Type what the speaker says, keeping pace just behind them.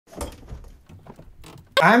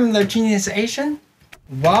I'm the Genius Asian.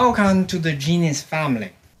 Welcome to the Genius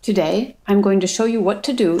family. Today, I'm going to show you what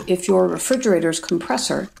to do if your refrigerator's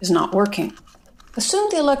compressor is not working.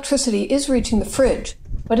 Assume the electricity is reaching the fridge,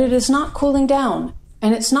 but it is not cooling down,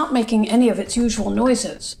 and it's not making any of its usual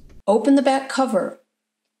noises. Open the back cover.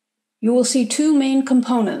 You will see two main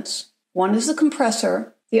components. One is the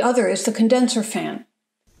compressor, the other is the condenser fan.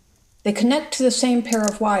 They connect to the same pair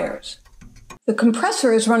of wires. The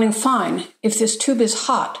compressor is running fine if this tube is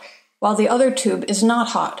hot, while the other tube is not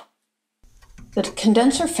hot. The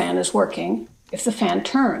condenser fan is working if the fan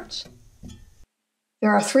turns.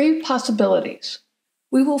 There are three possibilities.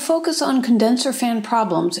 We will focus on condenser fan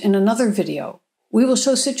problems in another video. We will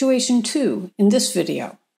show situation 2 in this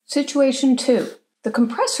video. Situation 2. The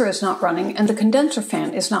compressor is not running and the condenser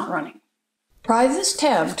fan is not running. Pry this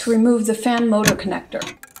tab to remove the fan motor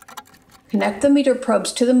connector. Connect the meter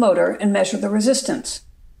probes to the motor and measure the resistance.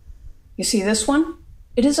 You see this one?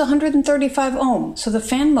 It is 135 ohm, so the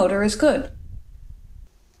fan motor is good.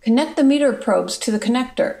 Connect the meter probes to the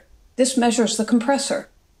connector. This measures the compressor.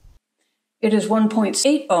 It is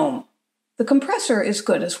 1.8 ohm. The compressor is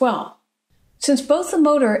good as well. Since both the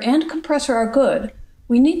motor and compressor are good,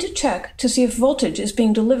 we need to check to see if voltage is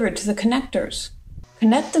being delivered to the connectors.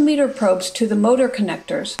 Connect the meter probes to the motor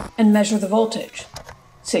connectors and measure the voltage.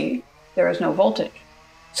 See, there is no voltage.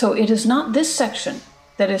 So it is not this section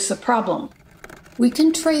that is the problem. We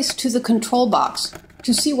can trace to the control box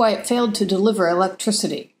to see why it failed to deliver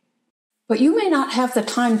electricity. But you may not have the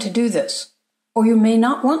time to do this, or you may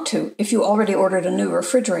not want to if you already ordered a new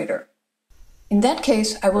refrigerator. In that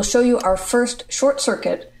case, I will show you our first short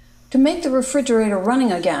circuit to make the refrigerator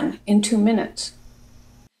running again in 2 minutes.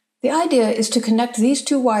 The idea is to connect these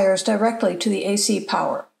two wires directly to the AC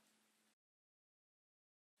power.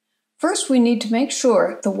 First, we need to make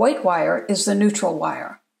sure the white wire is the neutral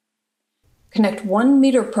wire. Connect one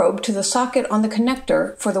meter probe to the socket on the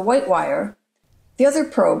connector for the white wire, the other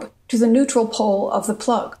probe to the neutral pole of the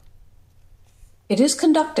plug. It is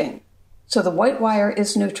conducting, so the white wire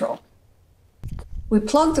is neutral. We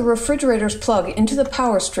plug the refrigerator's plug into the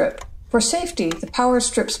power strip. For safety, the power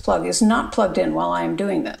strip's plug is not plugged in while I am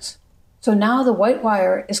doing this. So now the white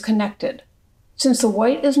wire is connected. Since the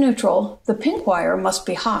white is neutral, the pink wire must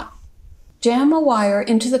be hot. Jam a wire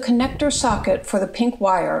into the connector socket for the pink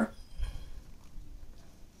wire,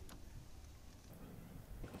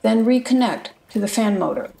 then reconnect to the fan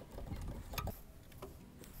motor.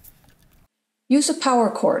 Use a power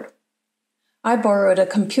cord. I borrowed a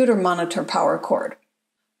computer monitor power cord.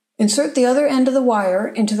 Insert the other end of the wire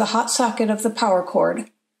into the hot socket of the power cord.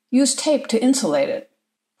 Use tape to insulate it.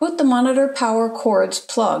 Put the monitor power cord's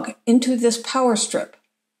plug into this power strip.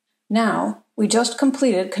 Now, we just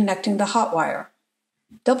completed connecting the hot wire.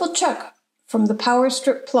 Double check from the power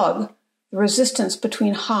strip plug the resistance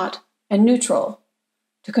between hot and neutral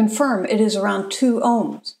to confirm it is around 2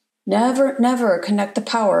 ohms. Never connect the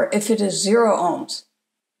power if it is 0 ohms.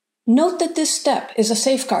 Note that this step is a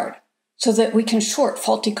safeguard so that we can short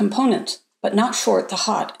faulty components, but not short the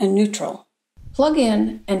hot and neutral. Plug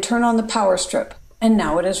in and turn on the power strip, and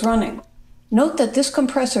now it is running. Note that this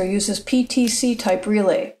compressor uses PTC type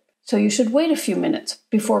relay, so you should wait a few minutes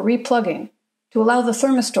before replugging to allow the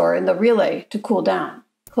thermistor in the relay to cool down.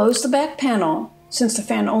 Close the back panel, since the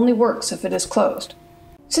fan only works if it is closed.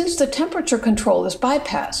 Since the temperature control is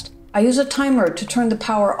bypassed, I use a timer to turn the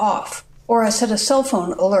power off, or I set a cell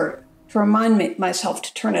phone alert to remind myself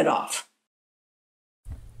to turn it off.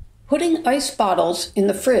 Putting ice bottles in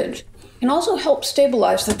the fridge can also help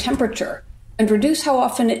stabilize the temperature and reduce how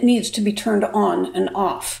often it needs to be turned on and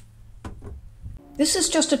off. This is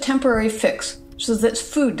just a temporary fix so that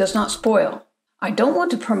food does not spoil. I don't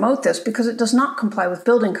want to promote this because it does not comply with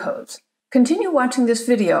building codes. Continue watching this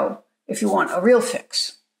video if you want a real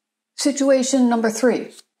fix. Situation number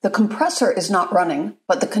 3. The compressor is not running,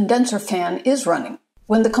 but the condenser fan is running.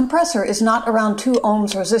 When the compressor is not around 2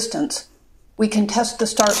 ohms resistance, we can test the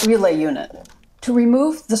start relay unit. To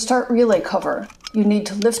remove the start relay cover, you need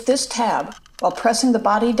to lift this tab while pressing the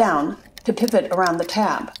body down to pivot around the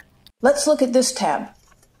tab. Let's look at this tab.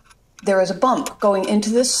 There is a bump going into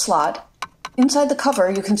this slot. Inside the cover,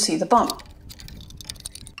 you can see the bump.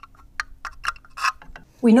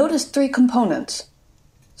 We notice 3 components: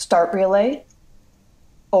 start relay,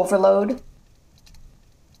 overload,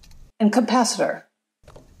 and capacitor.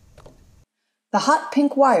 The hot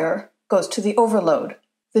pink wire goes to the overload.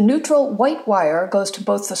 The neutral white wire goes to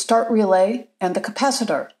both the start relay and the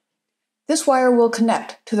capacitor. This wire will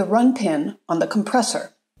connect to the run pin on the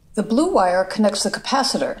compressor. The blue wire connects the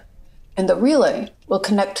capacitor, and the relay will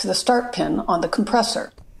connect to the start pin on the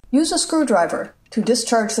compressor. Use a screwdriver to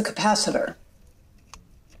discharge the capacitor.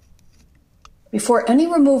 Before any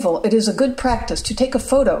removal, it is a good practice to take a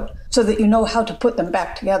photo so that you know how to put them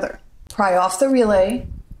back together. Pry off the relay.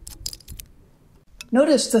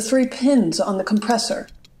 Notice the 3 pins on the compressor.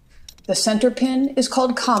 The center pin is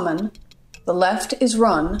called common, the left is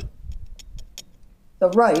run, the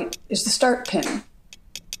right is the start pin.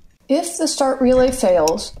 If the start relay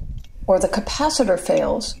fails, or the capacitor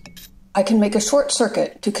fails, I can make a short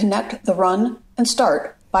circuit to connect the run and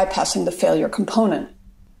start bypassing the failure component.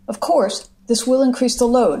 Of course, this will increase the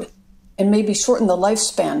load and maybe shorten the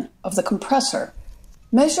lifespan of the compressor.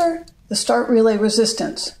 Measure the start relay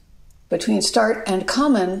resistance. Between start and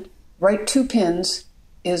common, right 2 pins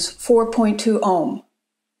is 4.2 ohm.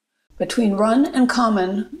 Between run and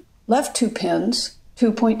common, left 2 pins,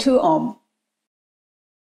 2.2 ohm.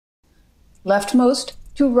 Leftmost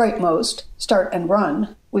to rightmost, start and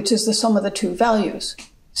run, which is the sum of the 2 values,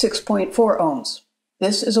 6.4 ohms.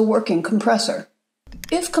 This is a working compressor.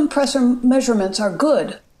 If compressor measurements are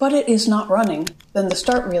good, but it is not running, then the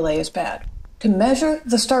start relay is bad. To measure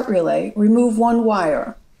the start relay, remove 1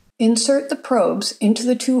 wire. Insert the probes into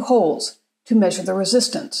the 2 holes to measure the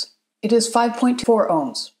resistance. It is 5.4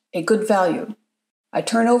 ohms, a good value. I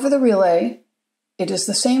turn over the relay. It is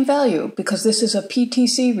the same value because this is a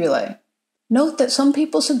PTC relay. Note that some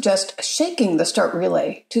people suggest shaking the start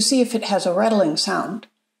relay to see if it has a rattling sound,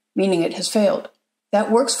 meaning it has failed.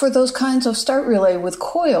 That works for those kinds of start relay with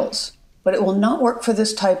coils, but it will not work for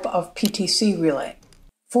this type of PTC relay.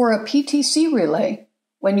 For a PTC relay,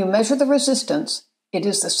 when you measure the resistance, it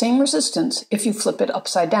is the same resistance if you flip it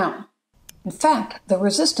upside down. In fact, the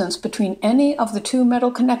resistance between any of the 2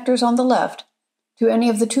 metal connectors on the left to any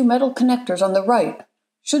of the 2 metal connectors on the right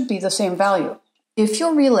should be the same value. If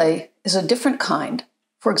your relay is a different kind,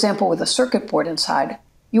 for example with a circuit board inside,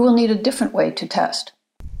 you will need a different way to test.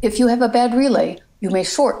 If you have a bad relay, you may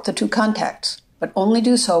short the 2 contacts, but only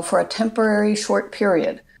do so for a temporary short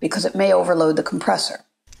period because it may overload the compressor.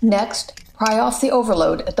 Next, pry off the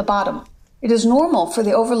overload at the bottom. It is normal for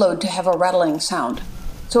the overload to have a rattling sound,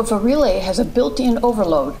 so if a relay has a built-in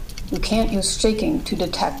overload, you can't use shaking to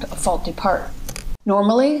detect a faulty part.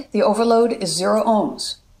 Normally, the overload is 0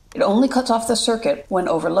 ohms. It only cuts off the circuit when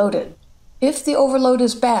overloaded. If the overload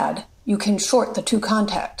is bad, you can short the 2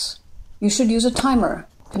 contacts. You should use a timer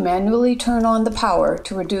to manually turn on the power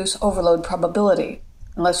to reduce overload probability,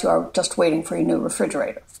 unless you are just waiting for your new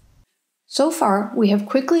refrigerator. So far, we have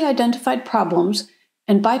quickly identified problems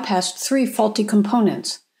and bypassed 3 faulty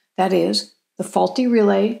components, that is, the faulty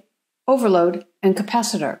relay, overload, and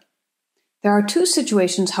capacitor. There are 2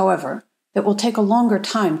 situations, however, that will take a longer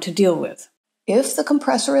time to deal with. If the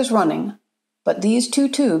compressor is running, but these 2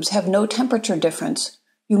 tubes have no temperature difference,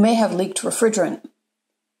 you may have leaked refrigerant.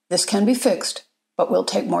 This can be fixed, but will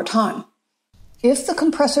take more time. If the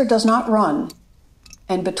compressor does not run,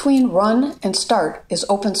 and between run and start is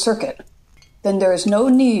open circuit, then there is no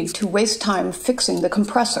need to waste time fixing the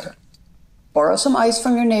compressor. Borrow some ice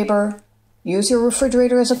from your neighbor, use your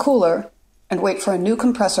refrigerator as a cooler, and wait for a new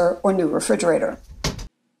compressor or new refrigerator.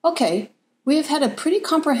 Okay, we have had a pretty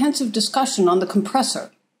comprehensive discussion on the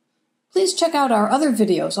compressor. Please check out our other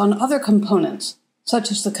videos on other components,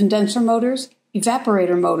 such as the condenser motors,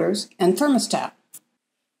 evaporator motors, and thermostat.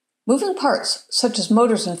 Moving parts, such as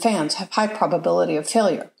motors and fans, have high probability of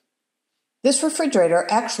failure. This refrigerator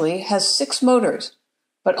actually has 6 motors,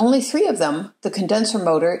 but only 3 of them, the condenser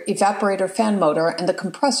motor, evaporator fan motor, and the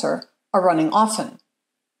compressor, are running often.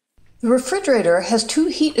 The refrigerator has 2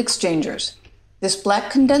 heat exchangers. This black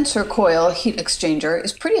condenser coil heat exchanger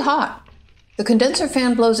is pretty hot. The condenser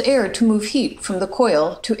fan blows air to move heat from the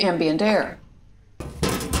coil to ambient air.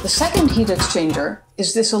 The second heat exchanger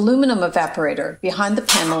is this aluminum evaporator behind the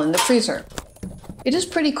panel in the freezer. It is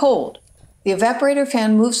pretty cold. The evaporator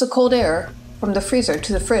fan moves the cold air from the freezer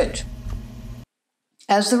to the fridge.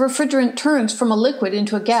 As the refrigerant turns from a liquid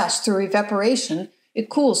into a gas through evaporation, it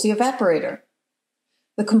cools the evaporator.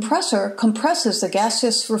 The compressor compresses the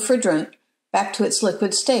gaseous refrigerant back to its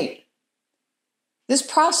liquid state. This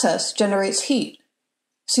process generates heat.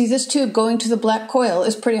 See, this tube going to the black coil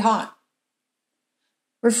is pretty hot.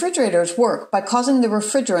 Refrigerators work by causing the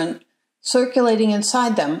refrigerant circulating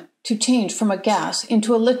inside them to change from a gas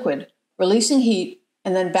into a liquid, releasing heat,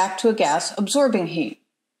 and then back to a gas absorbing heat.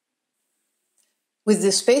 With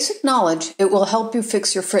this basic knowledge, it will help you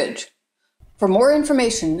fix your fridge. For more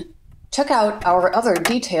information, check out our other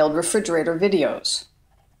detailed refrigerator videos.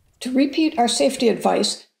 To repeat our safety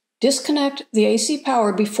advice, disconnect the AC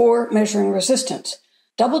power before measuring resistance.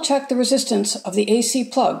 Double-check the resistance of the AC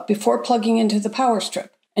plug before plugging into the power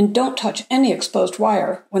strip, and don't touch any exposed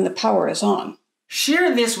wire when the power is on.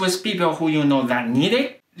 Share this with people who you know that need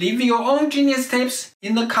it. Leave your own genius tips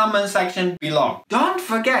in the comment section below. Don't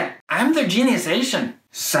forget, I'm the Genius Asian.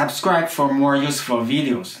 Subscribe for more useful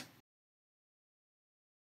videos.